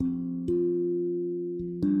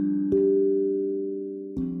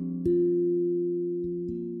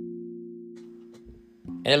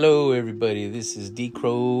Hello, everybody. This is D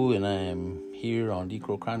Crow, and I am here on D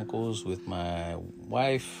Crow Chronicles with my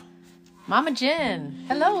wife, Mama Jen.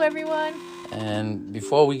 Hello, everyone. And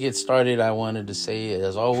before we get started, I wanted to say,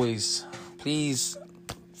 as always, please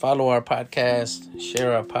follow our podcast,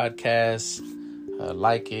 share our podcast,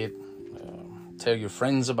 like it, tell your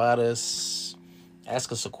friends about us,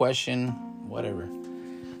 ask us a question, whatever.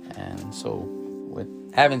 And so,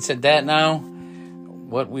 with having said that, now,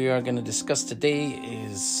 what we are going to discuss today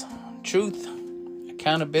is truth,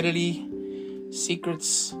 accountability,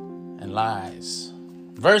 secrets, and lies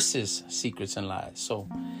versus secrets and lies. So,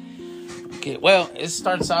 okay, well, it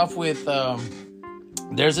starts off with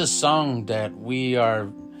there's a song that we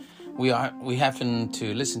happen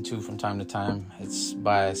to listen to from time to time. It's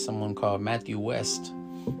by someone called Matthew West,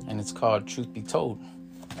 and it's called Truth Be Told.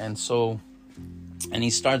 And he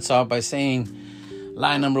starts off by saying,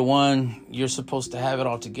 lie number one, you're supposed to have it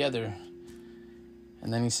all together.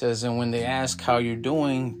 And then he says, and when they ask how you're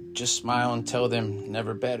doing, just smile and tell them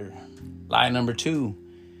never better. Lie number two,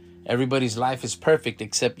 everybody's life is perfect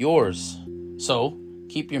except yours. So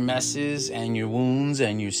keep your messes and your wounds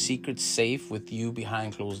and your secrets safe with you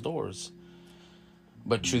behind closed doors.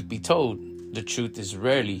 But truth be told, the truth is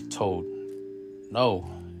rarely told. No.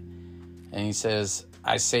 And he says,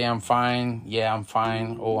 I say I'm fine. Yeah, I'm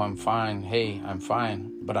fine. Oh, I'm fine. Hey, I'm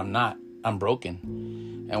fine. But I'm not. I'm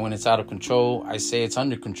broken. And when it's out of control, I say it's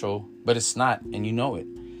under control. But it's not, and you know it.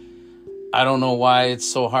 I don't know why it's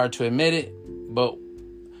so hard to admit it, but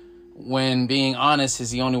when being honest is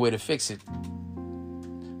the only way to fix it.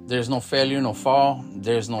 There's no failure, no fall.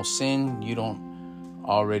 There's no sin you don't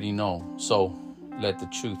already know. So let the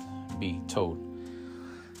truth be told.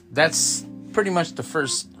 That's pretty much the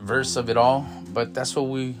first verse of it all, but that's what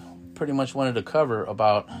we pretty much wanted to cover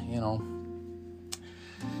about,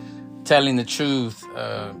 telling the truth,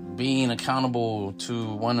 being accountable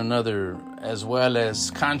to one another, as well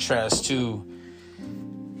as contrast to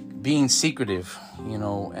being secretive,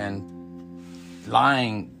 and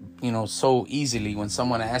lying, so easily when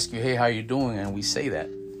someone asks you, hey, how you doing? And we say that,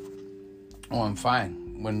 oh, I'm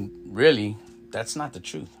fine. When really, that's not the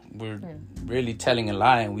truth. We're really telling a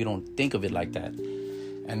lie, and we don't think of it like that.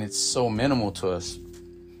 And it's so minimal to us.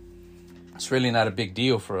 It's really not a big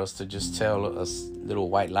deal for us to just tell us little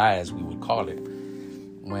white lie, as we would call it.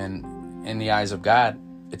 When in the eyes of God,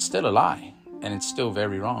 it's still a lie, and it's still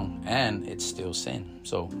very wrong, and it's still sin.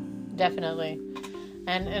 So definitely.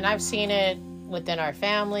 And I've seen it within our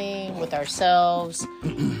family, with ourselves.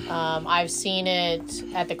 I've seen it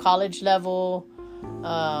at the college level,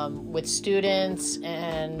 with students,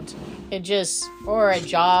 and it just, or at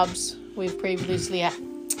jobs we've previously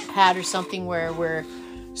had or something, where we're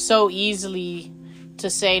so easily to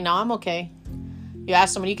say, no, I'm okay. You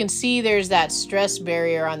ask someone, you can see there's that stress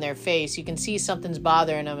barrier on their face. You can see something's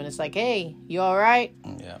bothering them, and it's like, hey, you all right?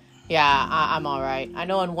 Yeah, I'm all right. I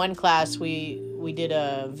know in one class we did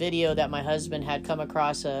a video that my husband had come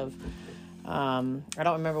across of, I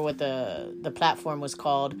don't remember what the platform was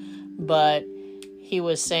called, but he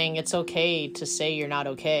was saying it's okay to say you're not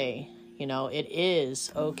okay. It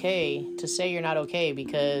is okay to say you're not okay,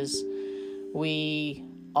 because we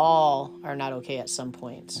all are not okay at some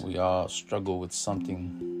point. We all struggle with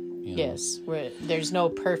something. Yes, there's no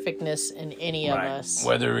perfectness in any of us.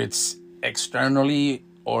 Whether it's externally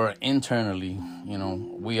or internally,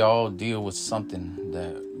 we all deal with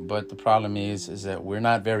something but the problem is that we're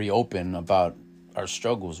not very open about our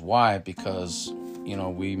struggles. Why? Because,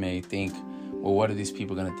 we may think, well, what are these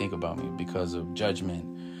people going to think about me? Because of judgment,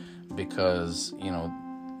 because,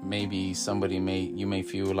 maybe you may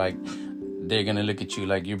feel like they're going to look at you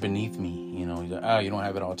like you're beneath me. You don't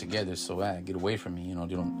have it all together, so get away from me.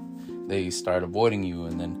 They start avoiding you,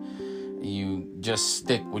 and then you just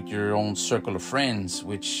stick with your own circle of friends,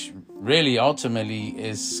 which really ultimately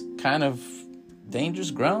is kind of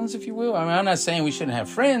dangerous grounds, if you will. I mean, I'm not saying we shouldn't have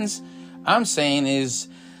friends. I'm saying is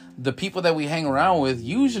the people that we hang around with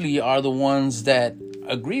usually are the ones that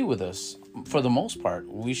agree with us for the most part.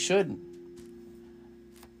 We should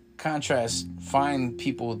find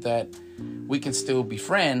people that we can still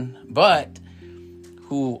befriend, but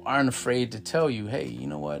who aren't afraid to tell you, hey, you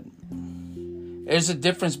know what? There's a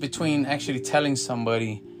difference between actually telling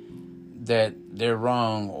somebody that they're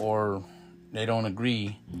wrong or they don't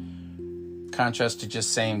agree, contrast to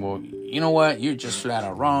just saying, well, you know what? You're just flat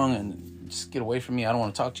out wrong, and just get away from me. I don't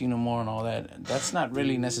want to talk to you no more and all that. That's not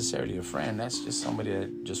really necessarily a friend. That's just somebody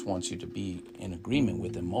that just wants you to be in agreement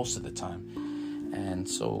with them most of the time. And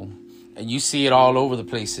you see it all over the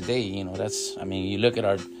place today. You look at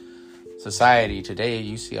our society today,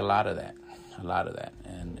 you see a lot of that,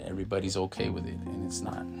 and everybody's okay with it, and it's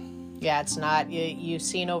not. Yeah, it's not. You've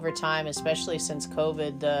seen over time, especially since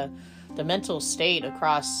COVID, the mental state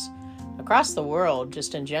across the world,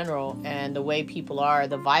 just in general, and the way people are,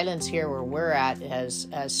 the violence here where we're at has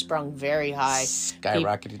sprung very high.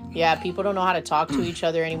 Skyrocketed. People don't know how to talk to each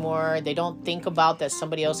other anymore. They don't think about that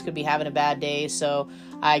somebody else could be having a bad day. So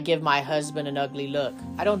I give my husband an ugly look.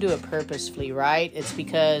 I don't do it purposefully, right? It's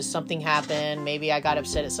because something happened. Maybe I got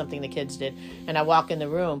upset at something the kids did, and I walk in the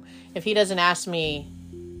room. If he doesn't ask me,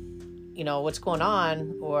 what's going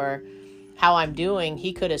on or how I'm doing,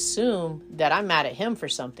 he could assume that I'm mad at him for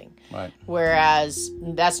something. Right. Whereas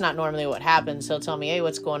that's not normally what happens. He'll tell me, hey,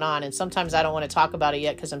 what's going on? And sometimes I don't want to talk about it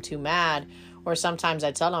yet because I'm too mad. Or sometimes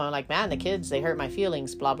I tell him, I'm like, man, the kids, they hurt my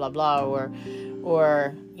feelings, blah, blah, blah. Or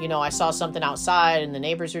I saw something outside and the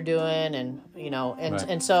neighbors are doing,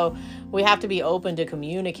 and so we have to be open to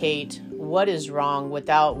communicate what is wrong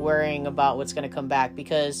without worrying about what's going to come back.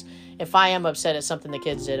 Because if I am upset at something the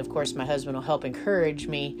kids did, of course, my husband will help encourage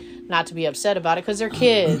me not to be upset about it because they're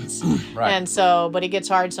kids. Right. And so, but it gets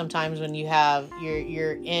hard sometimes when you have,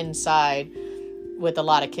 you're inside with a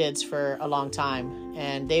lot of kids for a long time,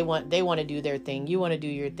 and they want to do their thing. You want to do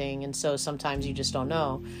your thing. And so sometimes you just don't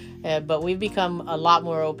know. But we've become a lot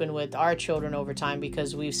more open with our children over time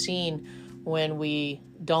because we've seen when we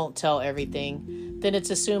don't tell everything, then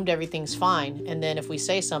it's assumed everything's fine. And then if we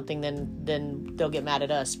say something, then they'll get mad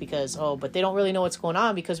at us because, but they don't really know what's going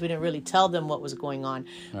on because we didn't really tell them what was going on.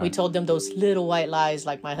 Right. We told them those little white lies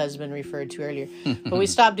like my husband referred to earlier. But we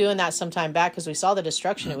stopped doing that some time back because we saw the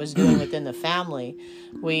destruction it was doing within the family.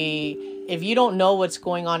 If you don't know what's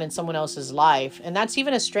going on in someone else's life, and that's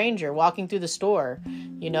even a stranger walking through the store,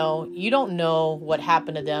 you don't know what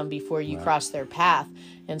happened to them before you cross their path.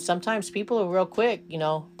 And sometimes people are real quick,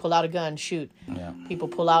 pull out a gun, shoot. Yeah. People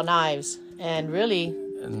pull out knives, and really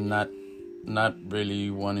not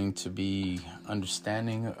really wanting to be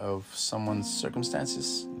understanding of someone's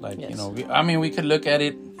circumstances. Like, yes. We could look at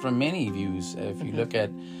it from many views. If you look at,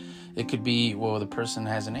 it could be, the person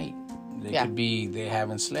hasn't ate. It could be they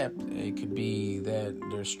haven't slept. It could be that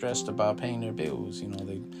they're stressed about paying their bills.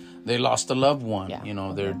 They lost a loved one.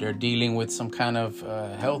 Yeah. They're dealing with some kind of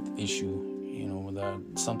health issue.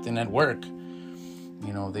 Something at work.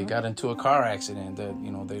 They got into a car accident. That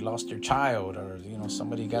they lost their child, or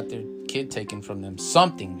somebody got their kid taken from them.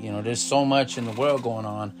 Something. There's so much in the world going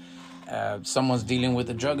on. Someone's dealing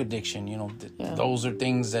with a drug addiction. Those are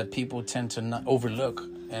things that people tend to not overlook,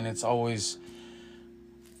 and it's always.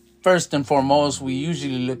 First and foremost, we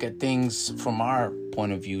usually look at things from our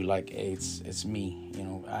point of view, like, hey, it's me.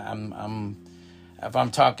 If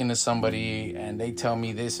I'm talking to somebody and they tell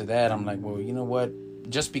me this or that, I'm like, well, you know what?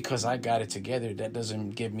 Just because I got it together, that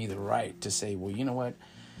doesn't give me the right to say, well, you know what?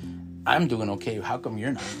 I'm doing okay. How come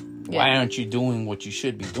you're not? Yeah. Why aren't you doing what you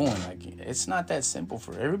should be doing? Like, it's not that simple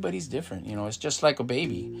for everybody's different. It's just like a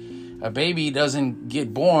baby. A baby doesn't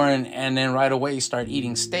get born and then right away start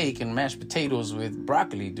eating steak and mashed potatoes with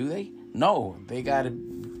broccoli, do they? No, they got to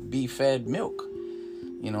be fed milk.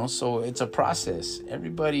 So it's a process.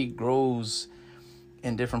 Everybody grows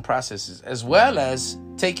in different processes, as well as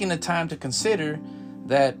taking the time to consider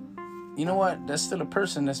that, that's still a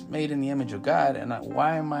person that's made in the image of God, and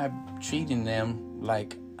why am I treating them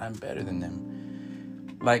like I'm better than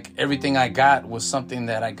them? Like everything I got was something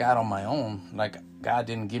that I got on my own. Like God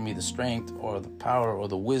didn't give me the strength or the power or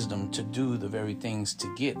the wisdom to do the very things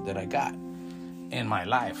to get that I got in my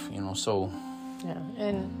life, so. Yeah,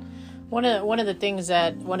 and one of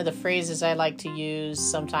the phrases I like to use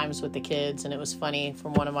sometimes with the kids, and it was funny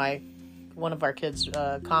from one of our kids'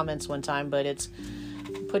 comments one time, but it's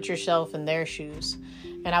put yourself in their shoes.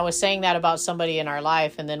 And I was saying that about somebody in our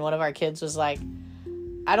life, and then one of our kids was like,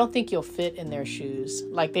 I don't think you'll fit in their shoes.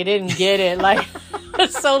 Like, they didn't get it. Like,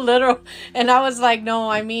 it's so literal. And I was like, no,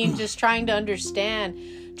 I mean, just trying to understand.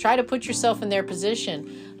 Try to put yourself in their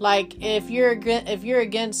position. Like, if you're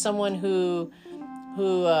against someone who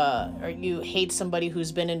or you hate somebody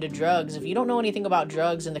who's been into drugs, if you don't know anything about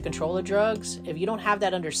drugs and the control of drugs, if you don't have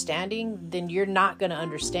that understanding, then you're not going to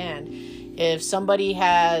understand. If somebody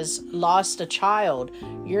has lost a child,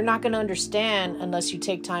 you're not going to understand unless you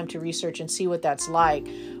take time to research and see what that's like.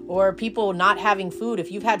 Or people not having food. If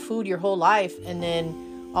you've had food your whole life and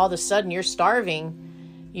then all of a sudden you're starving,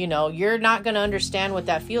 you're not going to understand what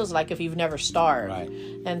that feels like if you've never starved. Right.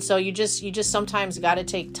 And so you just sometimes got to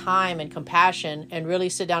take time and compassion and really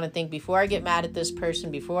sit down and think, before I get mad at this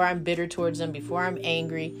person, before I'm bitter towards them, before I'm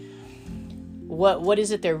angry, what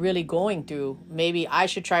is it they're really going through? Maybe I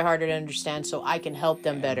should try harder to understand so I can help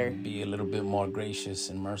them better. Be a little bit more gracious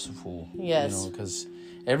and merciful. Yes. Because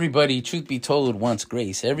everybody, truth be told, wants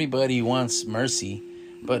grace. Everybody wants mercy,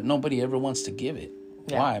 but nobody ever wants to give it.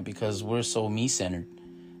 Yeah. Why? Because we're so me-centered.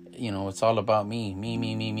 You know, it's all about me,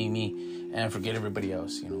 and forget everybody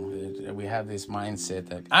else. You know, we have this mindset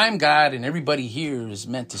that I'm God and everybody here is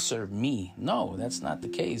meant to serve me. No, that's not the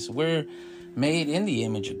case. We're made in the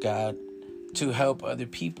image of God to help other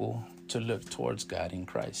people to look towards God in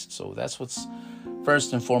Christ. So that's what's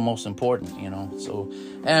first and foremost important, you know. So,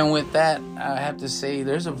 and with that, I have to say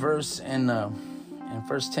there's a verse in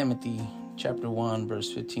 1 Timothy chapter 1,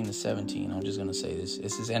 verse 15 to 17. I'm just going to say this.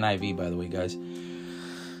 This is NIV, by the way, guys.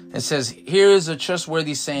 It says, "Here is a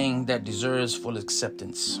trustworthy saying that deserves full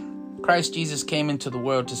acceptance. Christ Jesus came into the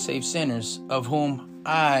world to save sinners, of whom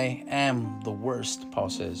I am the worst," Paul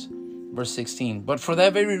says. Verse 16, "But for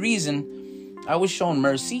that very reason, I was shown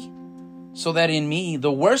mercy, so that in me,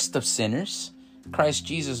 the worst of sinners, Christ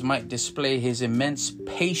Jesus might display his immense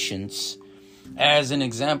patience as an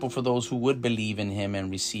example for those who would believe in him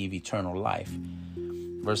and receive eternal life."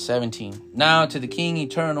 Verse 17, "Now to the King,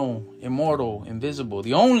 eternal, immortal, invisible,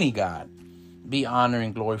 the only God, be honor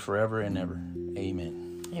and glory forever and ever.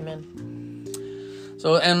 Amen." Amen.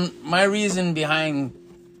 So, and my reason behind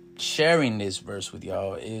sharing this verse with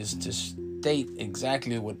y'all is to state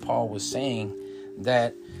exactly what Paul was saying,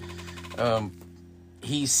 that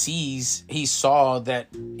he saw that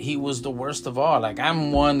he was the worst of all. Like,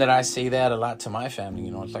 I'm one that I say that a lot to my family.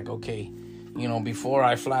 You know, it's like, okay, you know, before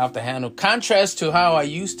I fly off the handle, contrast to how I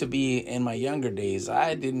used to be in my younger days,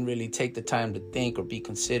 I didn't really take the time to think or be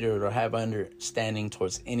considerate or have understanding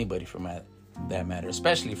towards anybody for that matter,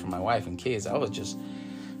 especially for my wife and kids. I was just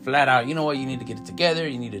flat out, you know what, you need to get it together.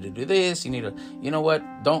 You needed to do this. You need to, you know what,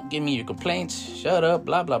 don't give me your complaints. Shut up,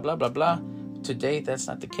 blah, blah, blah, blah, blah. Today, that's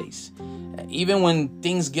not the case. Even when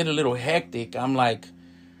things get a little hectic, I'm like,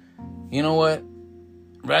 you know what?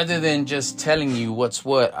 Rather than just telling you what's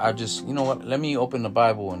what, I just, you know what, let me open the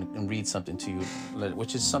Bible and read something to you,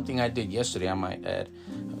 which is something I did yesterday, I might add.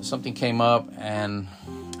 Something came up, and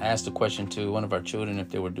I asked a question to one of our children if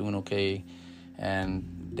they were doing okay, and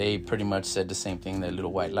they pretty much said the same thing, that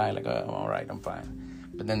little white lie, like, oh, I'm all right, I'm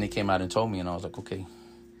fine. But then they came out and told me, and I was like, okay.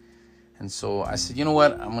 And so I said, you know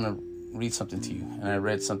what, I'm going to read something to you. And I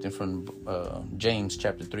read something from James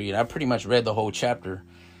chapter 3, and I pretty much read the whole chapter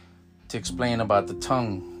to explain about the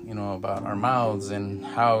tongue, you know, about our mouths and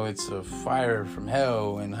how it's a fire from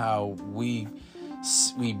hell, and how we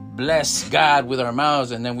bless God with our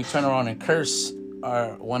mouths, and then we turn around and curse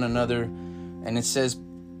one another. And it says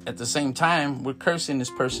at the same time, we're cursing this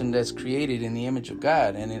person that's created in the image of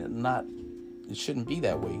God, and it shouldn't be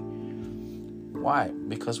that way. Why?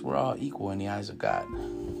 Because we're all equal in the eyes of God.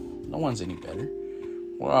 No one's any better.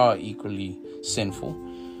 We're all equally sinful.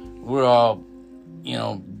 We're all, you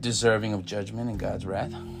know, deserving of judgment and God's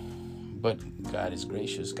wrath. But God is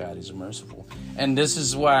gracious. God is merciful. And this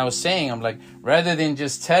is what I was saying. I'm like, rather than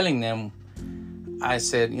just telling them, I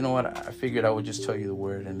said, you know what? I figured I would just tell you the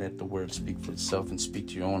word, and let the word speak for itself, and speak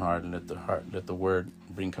to your own heart, and let the word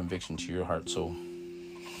bring conviction to your heart. So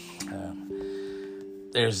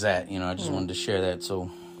there's that. You know, I just wanted to share that.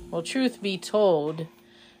 So, well, truth be told,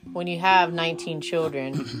 when you have 19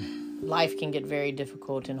 children, life can get very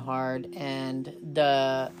difficult and hard. And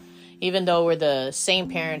even though we're the same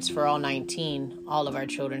parents for all 19, all of our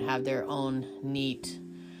children have their own neat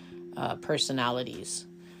personalities.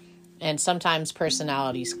 And sometimes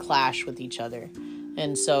personalities clash with each other.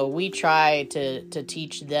 And so we try to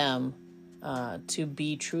teach them to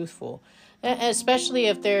be truthful, especially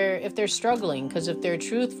if they're struggling. Because if they're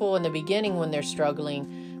truthful in the beginning when they're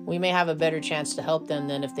struggling, we may have a better chance to help them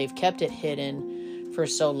than if they've kept it hidden for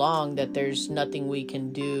so long that there's nothing we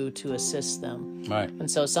can do to assist them. Right. And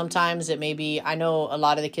so sometimes it may be, I know a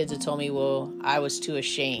lot of the kids have told me, well, I was too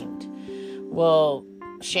ashamed. Well,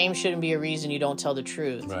 shame shouldn't be a reason you don't tell the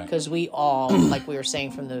truth. Right. Because we all, like we were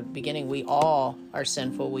saying from the beginning, we all are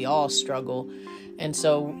sinful. We all struggle. And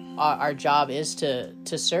so our job is to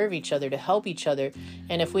serve each other, to help each other.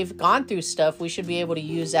 And if we've gone through stuff, we should be able to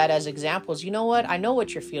use that as examples. You know what? I know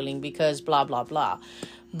what you're feeling because blah, blah, blah.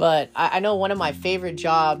 But I know one of my favorite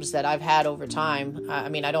jobs that I've had over time, I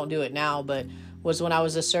mean, I don't do it now, but was when I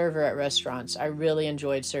was a server at restaurants. I really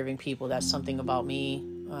enjoyed serving people. That's something about me.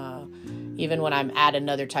 Even when I'm at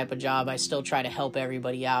another type of job, I still try to help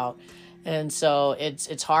everybody out. And so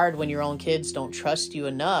it's hard when your own kids don't trust you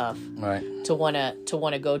enough, right, to want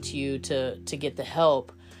to go to you to get the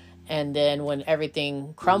help. And then when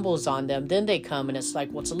everything crumbles on them, then they come, and it's like,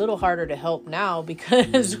 well, it's a little harder to help now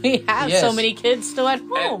because we have so many kids still at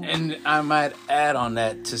home. And I might add on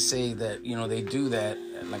that to say that, you know, they do that,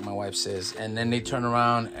 like my wife says, and then they turn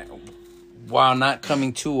around while not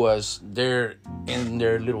coming to us. They're in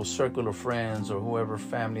their little circle of friends or whoever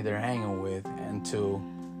family they're hanging with until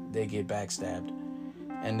they get backstabbed.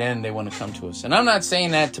 and then they want to come to us. And I'm not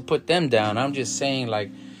saying that to put them down. I'm just saying,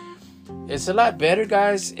 like, it's a lot better,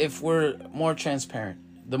 guys, if we're more transparent.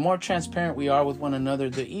 The more transparent we are with one another,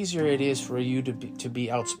 the easier it is for you to be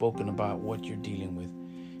outspoken about what you're dealing with.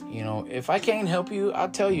 You know, if I can't help you, I'll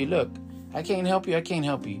tell you, look, I can't help you.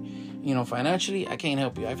 You know, financially, I can't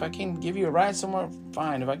help you. If I can give you a ride somewhere,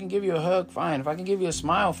 fine. If I can give you a hug, fine. If I can give you a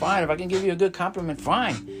smile, fine. If I can give you a good compliment,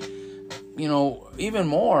 fine. You know, even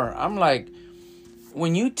more, I'm like,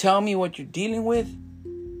 when you tell me what you're dealing with,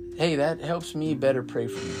 hey, that helps me better pray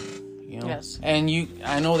for you. You know? Yes. And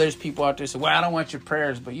I know there's people out there say, well, I don't want your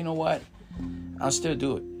prayers, but you know what? I'll still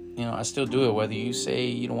do it. You know, I still do it, whether you say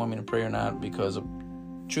you don't want me to pray or not, because of,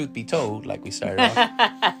 truth be told, like we started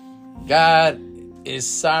off, God is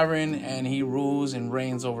sovereign and he rules and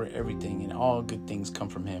reigns over everything, and all good things come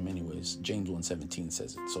from him anyways. James 1:17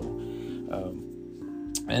 says it. So,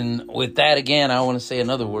 and with that, again, I want to say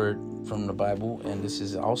another word from the Bible, and this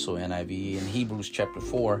is also NIV. In Hebrews chapter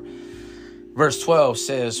 4, verse 12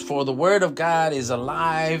 says, for the word of God is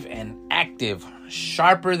alive and active,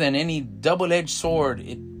 sharper than any double-edged sword.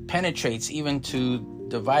 It penetrates even to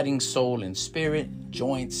dividing soul and spirit,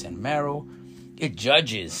 joints and marrow. It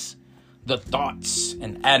judges the thoughts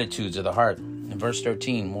and attitudes of the heart. In verse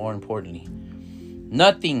 13, more importantly,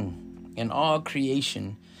 nothing in all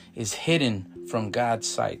creation is hidden from God's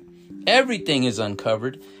sight. Everything is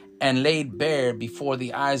uncovered and laid bare before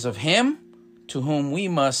the eyes of him to whom we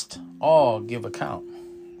must all give account.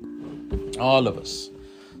 All of us.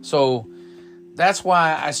 So that's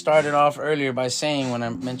why I started off earlier by saying, when I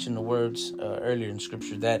mentioned the words earlier in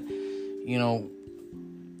scripture, that, you know,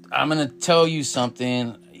 I'm going to tell you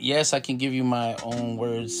something. Yes, I can give you my own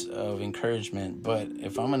words of encouragement, but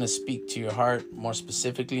if I'm going to speak to your heart more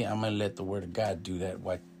specifically, I'm going to let the word of God do that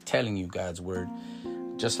by telling you God's word.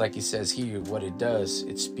 Just like he says here, what it does,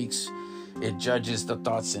 it speaks, it judges the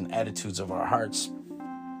thoughts and attitudes of our hearts.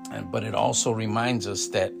 But it also reminds us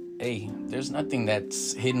that, hey, there's nothing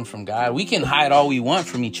that's hidden from God. We can hide all we want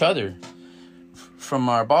from each other, from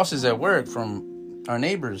our bosses at work, from our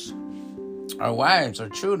neighbors, our wives, our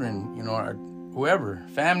children, you know, our whoever,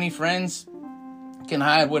 family, friends. Can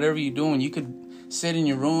hide whatever you're doing. You could sit in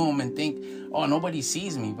your room and think, oh, nobody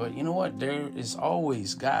sees me. But you know what? There is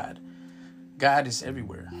always God. God is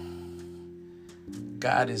everywhere.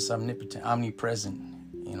 God is omnipotent, omnipresent,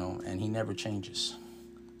 you know, and he never changes.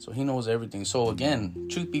 So he knows everything. So again,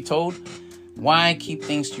 truth be told, why keep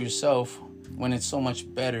things to yourself when it's so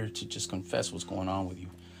much better to just confess what's going on with you?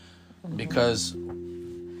 Because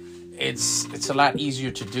it's a lot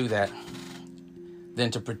easier to do that than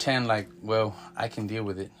to pretend like, well, I can deal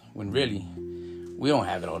with it, when really we don't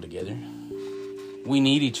have it all together. We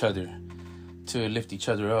need each other to lift each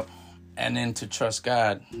other up, and then to trust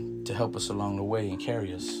God to help us along the way and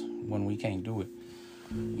carry us when we can't do it.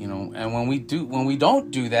 You know, and when we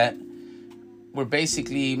don't do that, we're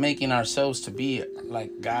basically making ourselves to be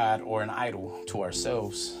like God or an idol to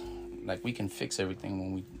ourselves. Like we can fix everything,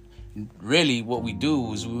 when we really, what we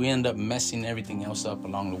do is we end up messing everything else up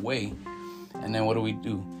along the way. And then what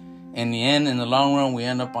do? In the end, in the long run, we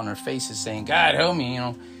end up on our faces saying, God, help me, you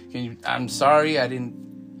know, I'm sorry, it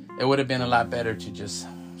would have been a lot better to just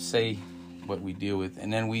say what we deal with.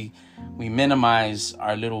 And then we minimize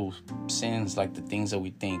our little sins, like the things that we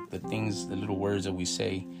think, the little words that we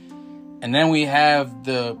say. And then we have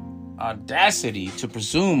the audacity to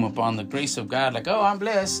presume upon the grace of God, like, oh, I'm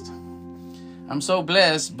blessed. I'm so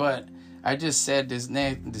blessed, but I just said this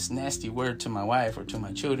nasty word to my wife or to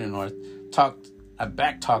my children, or I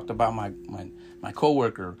back-talked about my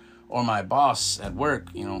coworker or my boss at work,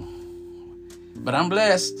 you know. But I'm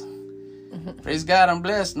blessed. Praise God, I'm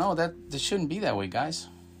blessed. No, that shouldn't be that way, guys.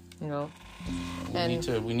 No.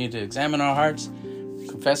 We need to examine our hearts,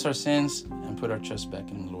 confess our sins, and put our trust back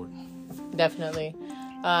in the Lord. Definitely.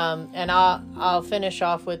 And I'll finish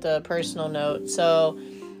off with a personal note. So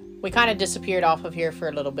we kind of disappeared off of here for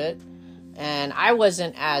a little bit, and I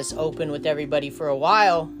wasn't as open with everybody for a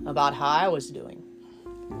while about how I was doing.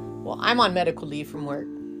 Well, I'm on medical leave from work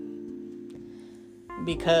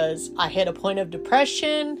because I hit a point of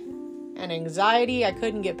depression and anxiety I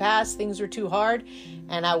couldn't get past. Things were too hard,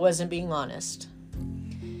 and I wasn't being honest.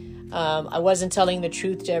 I wasn't telling the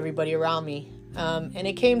truth to everybody around me. And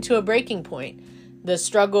it came to a breaking point. The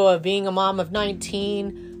struggle of being a mom of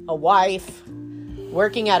 19, a wife,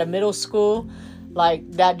 working at a middle school, like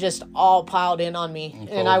that just all piled in on me.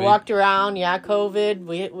 And I walked around,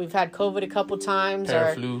 COVID. We've had COVID a couple times.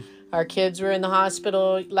 Our kids were in the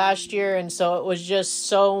hospital last year, and so it was just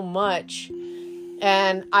so much.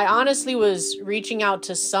 And I honestly was reaching out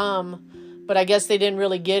to some, but I guess they didn't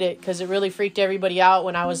really get it because it really freaked everybody out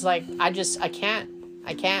when I was like, I can't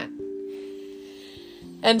I can't.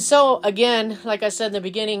 And so, again, like I said in the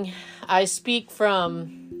beginning, I speak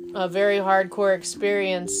from a very hardcore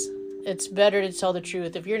experience. It's better to tell the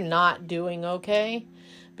truth if you're not doing okay,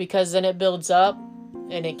 because then it builds up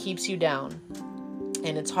and it keeps you down.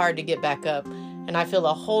 And it's hard to get back up. And I feel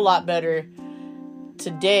a whole lot better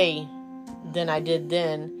today than I did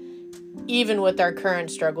then, even with our current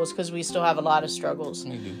struggles, because we still have a lot of struggles.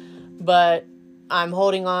 We do. But I'm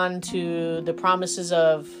holding on to the promises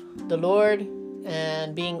of the Lord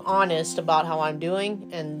and being honest about how I'm doing.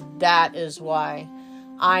 And that is why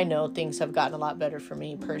I know things have gotten a lot better for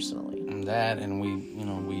me personally. And that, and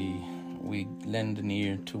we lend an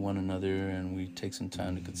ear to one another, and we take some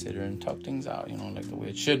time to consider and talk things out, like the way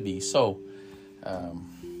it should be. So,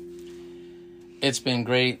 it's been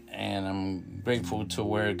great, and I'm grateful to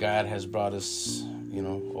where God has brought us,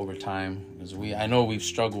 over time. Because I know we've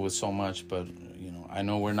struggled with so much, but I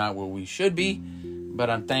know we're not where we should be. But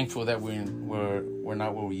I'm thankful that we're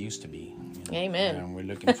not where we used to be. Amen. And we're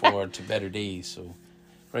looking forward to better days. So,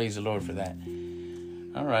 praise the Lord for that.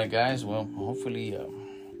 All right, guys. Well, hopefully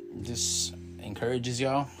this encourages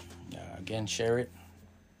y'all. Again, share it.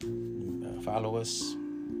 Follow us.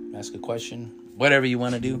 Ask a question. Whatever you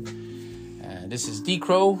want to do. This is D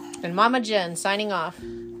Crow and Mama Jen signing off.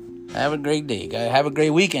 Have a great day, guys. Have a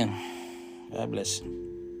great weekend. God bless.